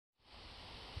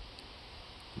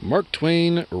Mark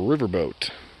Twain Riverboat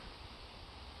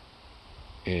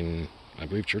in, I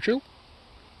believe, Churchill?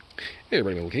 Hey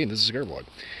everybody, okay, this is Cigar vlog.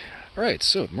 Alright,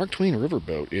 so Mark Twain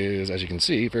Riverboat is, as you can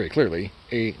see very clearly,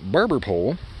 a barber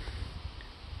pole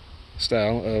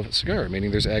style of cigar, meaning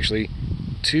there's actually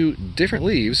two different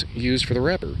leaves used for the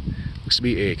wrapper. Looks to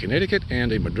be a Connecticut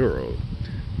and a Maduro.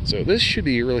 So this should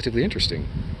be relatively interesting.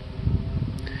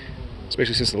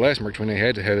 Especially since the last Mark Twain I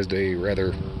had a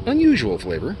rather unusual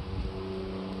flavor.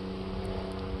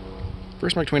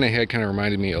 First Mark Twain I had kind of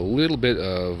reminded me a little bit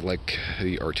of like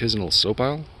the artisanal soap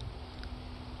oil.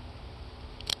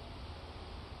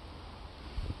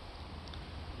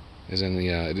 As in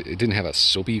it didn't have a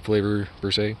soapy flavor per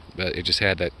se, but it just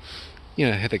had that,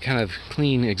 it had that kind of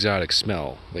clean, exotic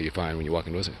smell that you find when you walk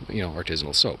into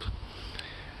artisanal soap.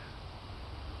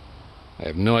 I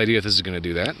have no idea if this is going to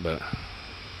do that, but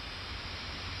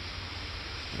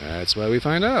that's why we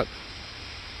find out.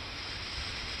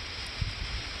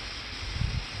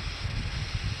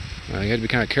 Now, you have to be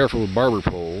kind of careful with barber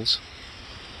poles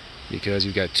because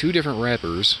you've got two different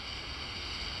wrappers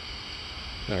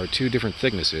that are two different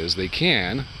thicknesses. They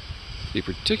can be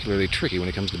particularly tricky when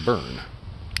it comes to burn.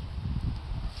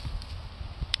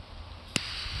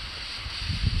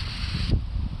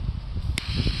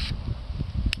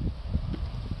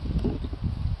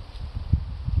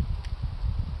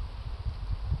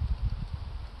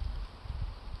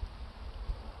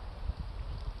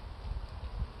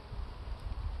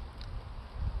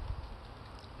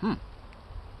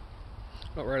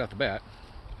 Well, right off the bat,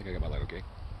 I think I got my light okay.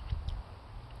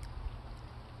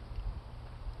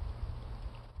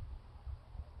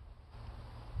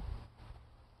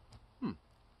 A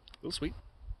little sweet.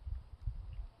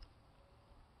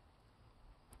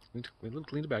 A little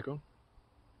clean tobacco.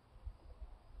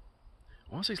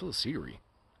 I want to say it's a little cedary.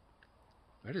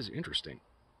 That is interesting.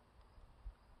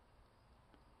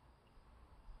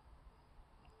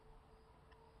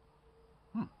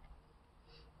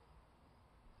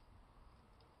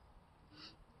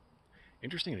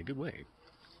 Interesting in a good way.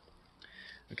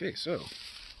 Okay, so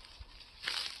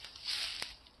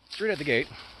straight at the gate,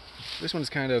 this one's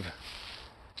kind of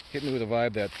hit me with a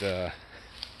vibe that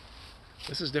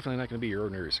this is definitely not going to be your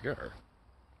ordinary cigar.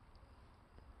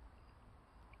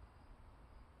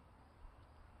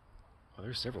 Oh,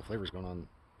 there's several flavors going on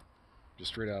just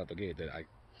straight out of the gate that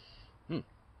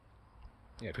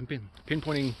yeah,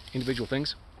 pinpointing individual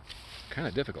things, kind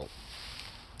of difficult.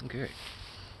 Okay.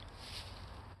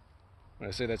 When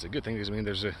I say that's a good thing, because I mean I'm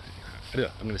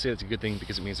going to say that's a good thing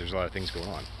because it means there's a lot of things going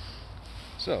on.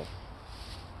 So,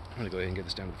 I'm going to go ahead and get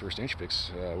this down to the first inch, fix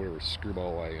whatever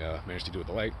screwball I managed to do with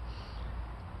the light,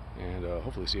 and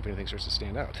hopefully see if anything starts to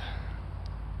stand out.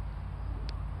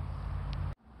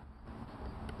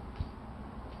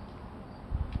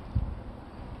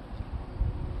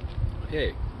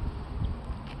 Okay,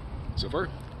 so far,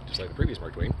 just like the previous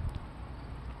Mark Twain,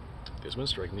 this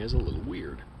one's striking me as a little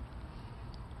weird.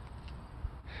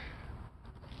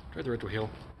 Try the retro hill.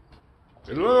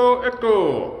 Hello,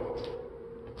 Echo!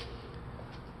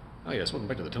 Oh yes, welcome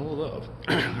back to the Tunnel of Love.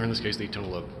 Or in this case, the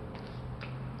Tunnel of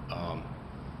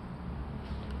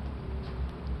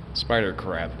spider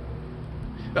crab.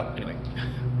 Well, anyway.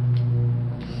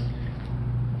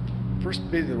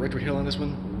 First bit of the retro hill on this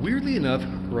one, weirdly enough,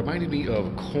 reminded me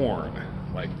of corn.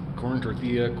 Like corn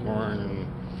tortilla,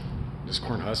 just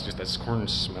corn husk, just that corn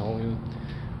smell.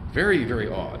 Very,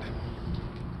 very odd.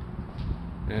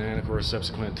 And of course,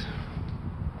 subsequent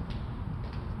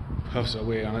puffs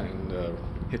away on it and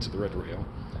hits of the retro hill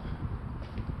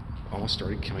almost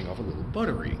started coming off a little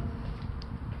buttery.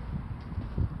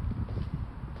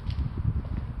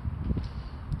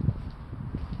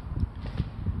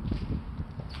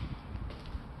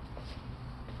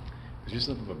 There's just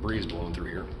enough of a breeze blowing through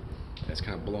here that's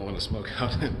kind of blowing the smoke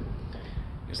out.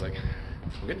 It's like,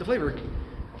 we'll get the flavor,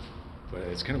 but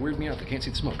it's kind of weirding me out if I can't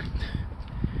see the smoke.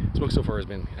 Smoke so far has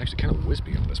been actually kind of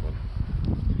wispy on this one.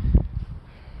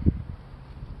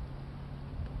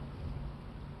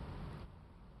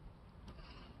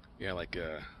 Yeah, like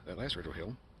that last retro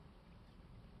hill.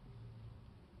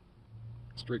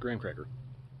 Straight graham cracker.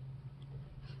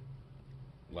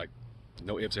 Like,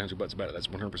 no ifs, ands, or buts about it. That's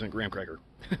 100% graham cracker.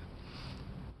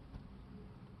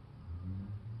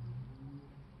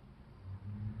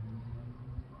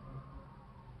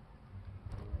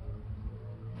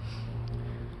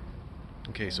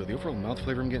 Okay, so the overall mouth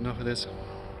flavor I'm getting off of this,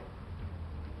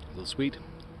 a little sweet,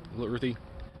 a little earthy,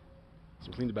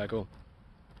 some clean tobacco,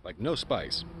 like no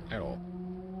spice at all,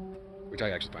 which I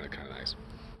actually find kind of nice.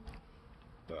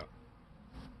 But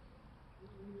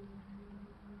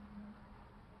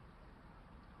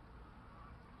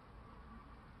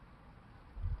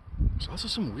There's also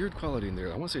some weird quality in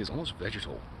there. I want to say it's almost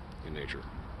vegetal in nature.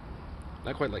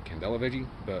 Not quite like candela veggie,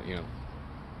 but you know,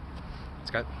 it's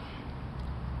got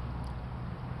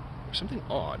something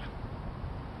odd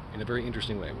in a very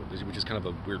interesting way, which is kind of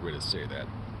a weird way to say that.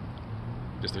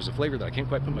 Just there's a flavor that I can't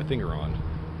quite put my finger on.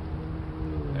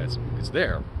 It's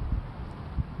there,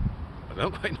 but I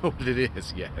don't quite know what it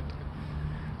is yet.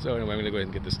 So anyway, I'm going to go ahead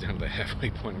and get this down to the halfway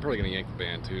point. I'm probably going to yank the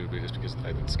band too, but just because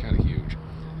it's kind of huge.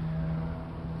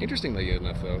 Interestingly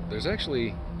enough, though, there's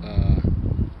actually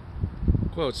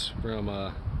quotes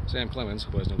from Sam Clemens,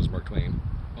 otherwise known as Mark Twain,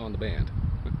 on the band.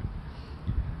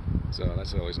 So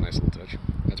that's always a nice little touch.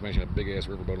 Not to mention a big-ass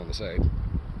riverboat on the side.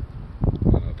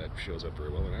 I don't know if that shows up very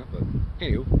well or not, but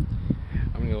anywho,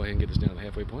 I'm going to go ahead and get this down to the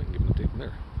halfway point and give an update from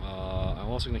there. I'm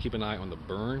also going to keep an eye on the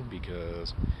burn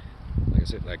because, like I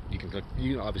said, like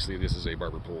you know, obviously this is a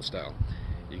barber pole style.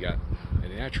 You got a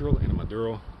natural and a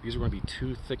Maduro. These are going to be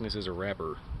two thicknesses of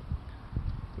wrapper,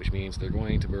 which means they're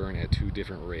going to burn at two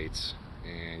different rates.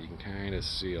 And you can kind of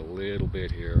see a little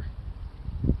bit here.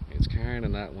 It's kind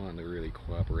of not wanting to really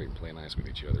cooperate and play nice with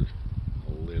each other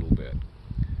a little bit.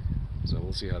 So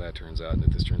we'll see how that turns out, and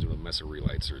if this turns into a mess of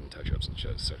relights or touch-ups and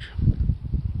such.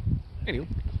 Anywho.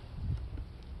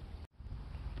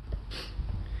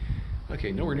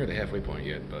 Okay, nowhere near the halfway point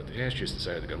yet, but the ash just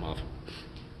decided to come off.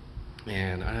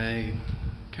 And I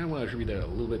kind of want to attribute that a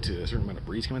little bit to a certain amount of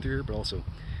breeze coming through here, but also,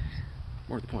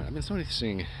 more to the point, I've been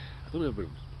noticing a little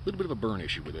bit of a burn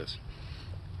issue with this.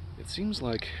 It seems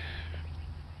like,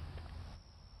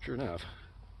 sure enough,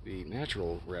 the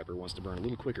natural wrapper wants to burn a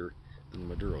little quicker than the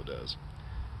Maduro does.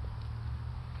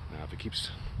 Now if it keeps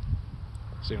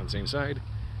staying on the same side,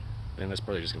 then that's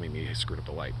probably just going to make me screw up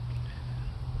the light.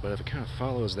 But if it kind of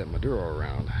follows that Maduro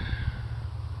around,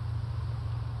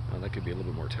 well, that could be a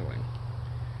little bit more telling.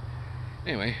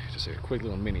 Anyway, just a quick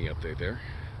little mini update there.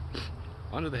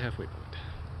 On to the halfway point.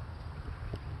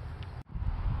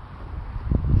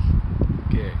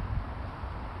 Okay,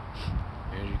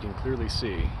 as you can clearly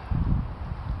see,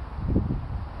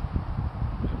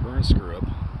 the burn screw-up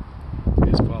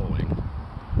is following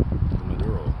the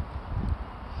Maduro.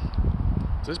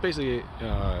 So this basically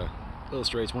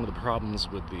illustrates one of the problems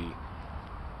with the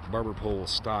barber pole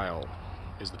style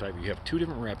is the fact that you have two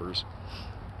different wrappers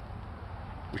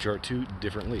which are two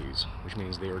different leaves, which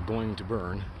means they are going to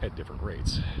burn at different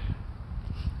rates.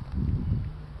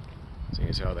 Seeing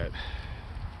as how that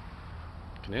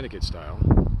Connecticut style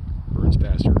burns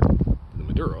faster than the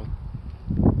Maduro,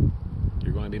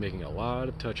 you're going to be making a lot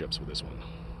of touch-ups with this one.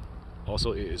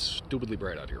 Also, it is stupidly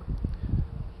bright out here.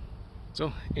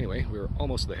 So anyway, we're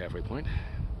almost to the halfway point.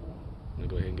 I'm going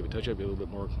to go ahead and give a touch-up, get a little bit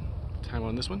more time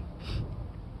on this one,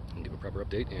 and give a proper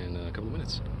update in a couple of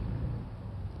minutes.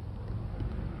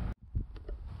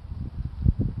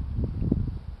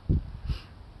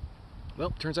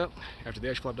 Well, turns out, after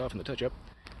the ash flopped off in the touch-up,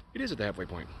 it is at the halfway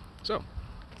point. So,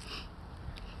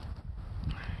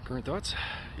 current thoughts?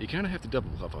 You kind of have to double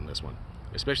puff on this one,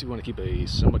 especially if you want to keep a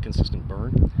somewhat consistent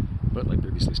burn, but like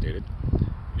previously stated,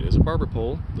 it is a barber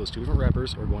pole. Those two different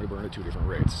wrappers are going to burn at two different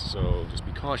rates, so just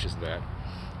be cautious of that,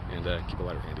 and keep a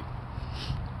lighter handy.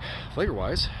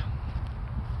 Flavor-wise,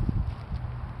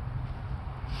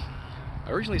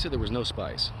 I originally said there was no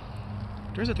spice.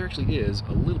 Turns out there actually is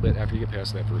a little bit after you get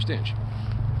past that first inch.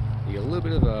 You get a little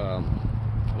bit of a,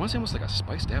 I want to say almost like a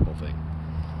spiced apple thing.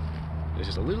 It's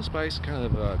just a little spice, kind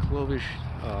of clovish,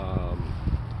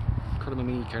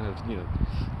 cardamom-y, kind of, you know,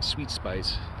 sweet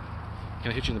spice.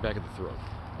 Kind of hits you in the back of the throat.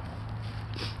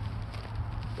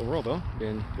 Overall though,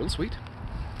 been a little sweet,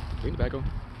 clean tobacco,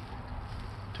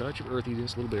 touch of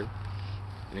earthiness, a little bitter,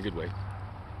 in a good way.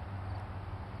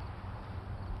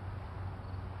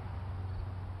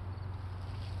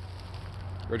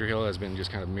 Roger Hill has been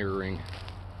just kind of mirroring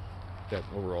that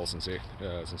overall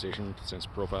sensation, sense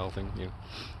profile thing, you know.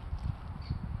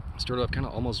 Started off kind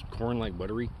of almost corn-like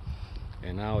buttery,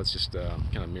 and now it's just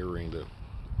kind of mirroring the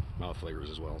mouth flavors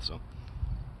as well, so.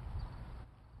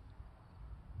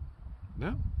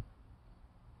 No,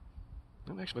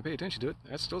 actually, if I pay attention to it,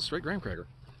 that's still straight graham cracker.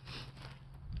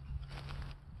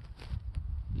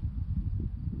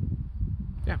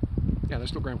 Yeah, that's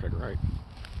still graham cracker, right?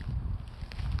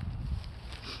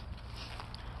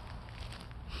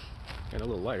 And a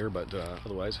little lighter, but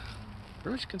otherwise,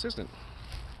 pretty much consistent.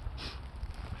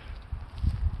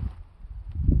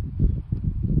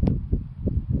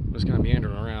 Just kind of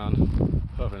meandering around,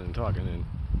 puffing and talking, and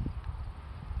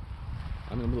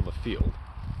I'm in the middle of a field.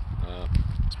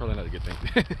 It's probably not a good thing,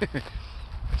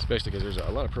 especially because there's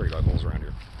a lot of prairie dog holes around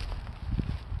here.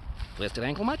 Lifted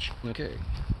ankle much? Okay.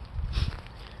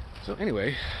 So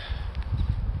anyway,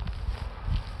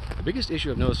 The biggest issue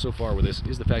I've noticed so far with this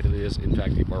is the fact that it is, in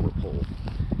fact, a barber pole.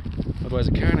 Otherwise,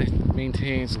 it kind of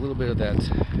maintains a little bit of that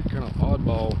kind of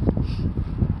oddball,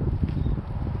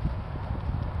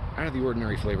 out of the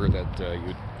ordinary flavor that you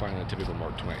would find in a typical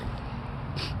Mark Twain.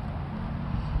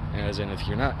 As in, if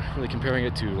you're not really comparing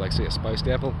it to, like, say, a spiced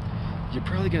apple, you're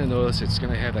probably going to notice it's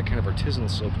going to have that kind of artisanal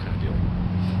soap kind of deal,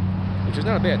 which is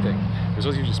not a bad thing, because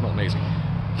those usually smell amazing.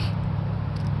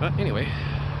 But anyway,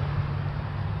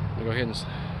 I'm going to go ahead and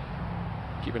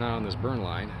keep an eye on this burn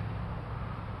line,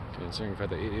 considering the fact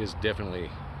that it is definitely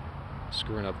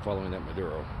screwing up following that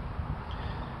Maduro.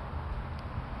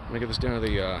 I'm going to get this down to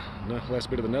the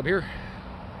last bit of the nub here,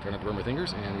 try not to burn my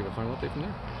fingers, and give a final update from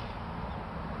there.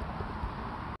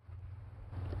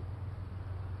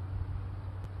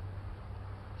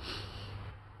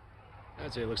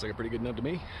 I'd say it looks like a pretty good nub to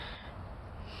me.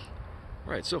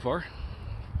 Alright, so far,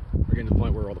 we're getting to the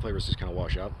point where all the flavors just kind of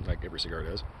wash out, like every cigar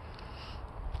does.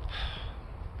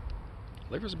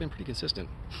 Flavors have been pretty consistent.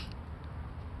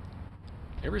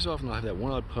 Every so often I'll have that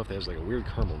one odd puff that has like a weird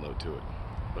caramel note to it.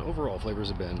 But overall, flavors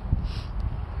have been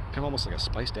kind of almost like a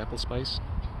spiced apple spice.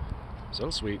 So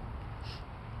sweet.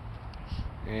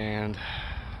 And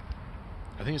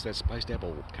I think it's that spiced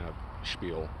apple kind of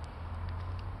spiel.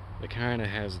 It kind of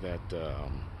has that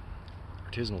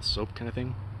artisanal soap kind of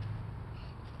thing.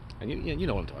 And you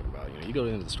know what I'm talking about. You know, you go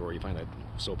into the store, you find that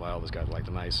soap aisle that's got like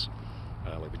the nice,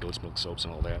 like the goat's milk soaps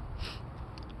and all that.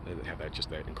 They have that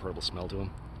just that incredible smell to them.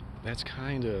 That's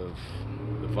kind of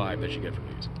the vibe that you get from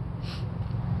these.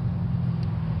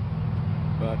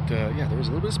 But yeah, there is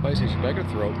a little bit of spice as you back of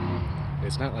the throat.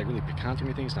 It's not like really piquant or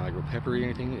anything. It's not like real peppery or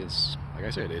anything. It's, like I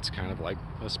said, it's kind of like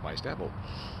a spiced apple.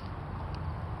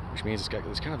 Which means it's got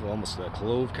this kind of almost a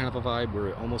clove kind of a vibe where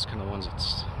it almost kind of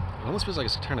it almost feels like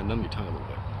it's trying to numb your tongue a little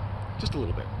bit. Just a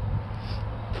little bit.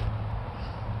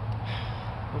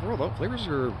 Overall though, flavors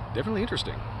are definitely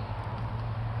interesting.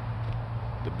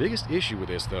 The biggest issue with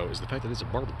this though is the fact that it's a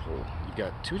barber pole. You've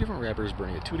got two different wrappers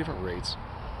burning at two different rates.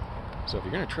 So if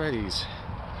you're going to try these,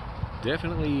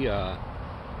 definitely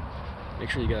make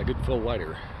sure you got a good full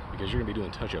lighter, because you're going to be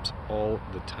doing touch-ups all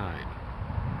the time.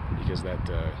 Because that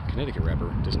Connecticut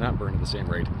wrapper does not burn at the same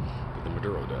rate that the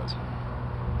Maduro does.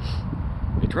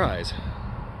 It tries,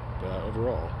 but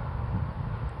overall,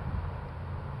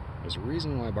 there's a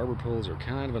reason why barber poles are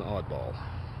kind of an oddball.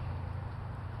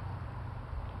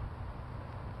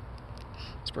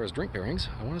 As far as drink pairings,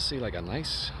 I want to see like a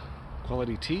nice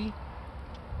quality tea,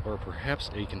 or perhaps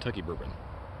a Kentucky bourbon.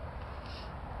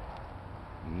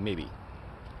 Maybe.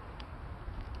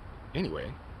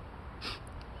 Anyway,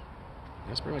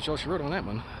 that's pretty much all she wrote on that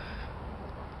one.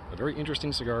 A very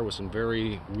interesting cigar with some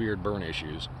very weird burn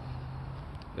issues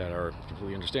that are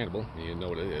completely understandable. You know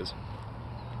what it is.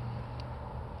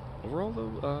 Overall,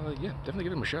 though, yeah, definitely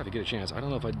give them a shot if you get a chance. I don't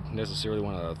know if I'd necessarily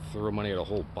want to throw money at a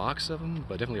whole box of them,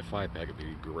 but definitely a 5-pack would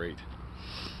be great.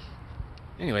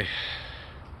 Anyway,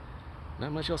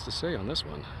 not much else to say on this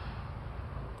one.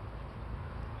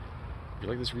 If you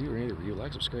like this review or any other review,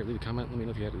 like, subscribe, leave a comment, let me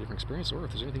know if you had a different experience or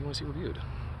if there's anything you want to see reviewed.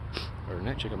 Other than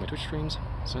that, check out my Twitch streams,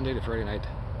 Sunday to Friday night,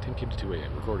 10 p.m. to 2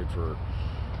 a.m. Recorded for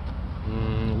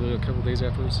a couple days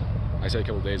afterwards. I say a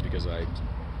couple days because I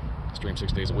stream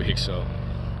 6 days a week, so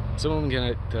some of them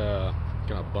get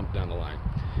kind of bumped down the line.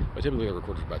 But typically I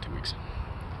record for about 2 weeks.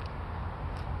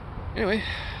 Anyway,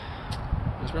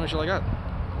 that's pretty much all I got.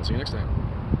 I'll see you next time.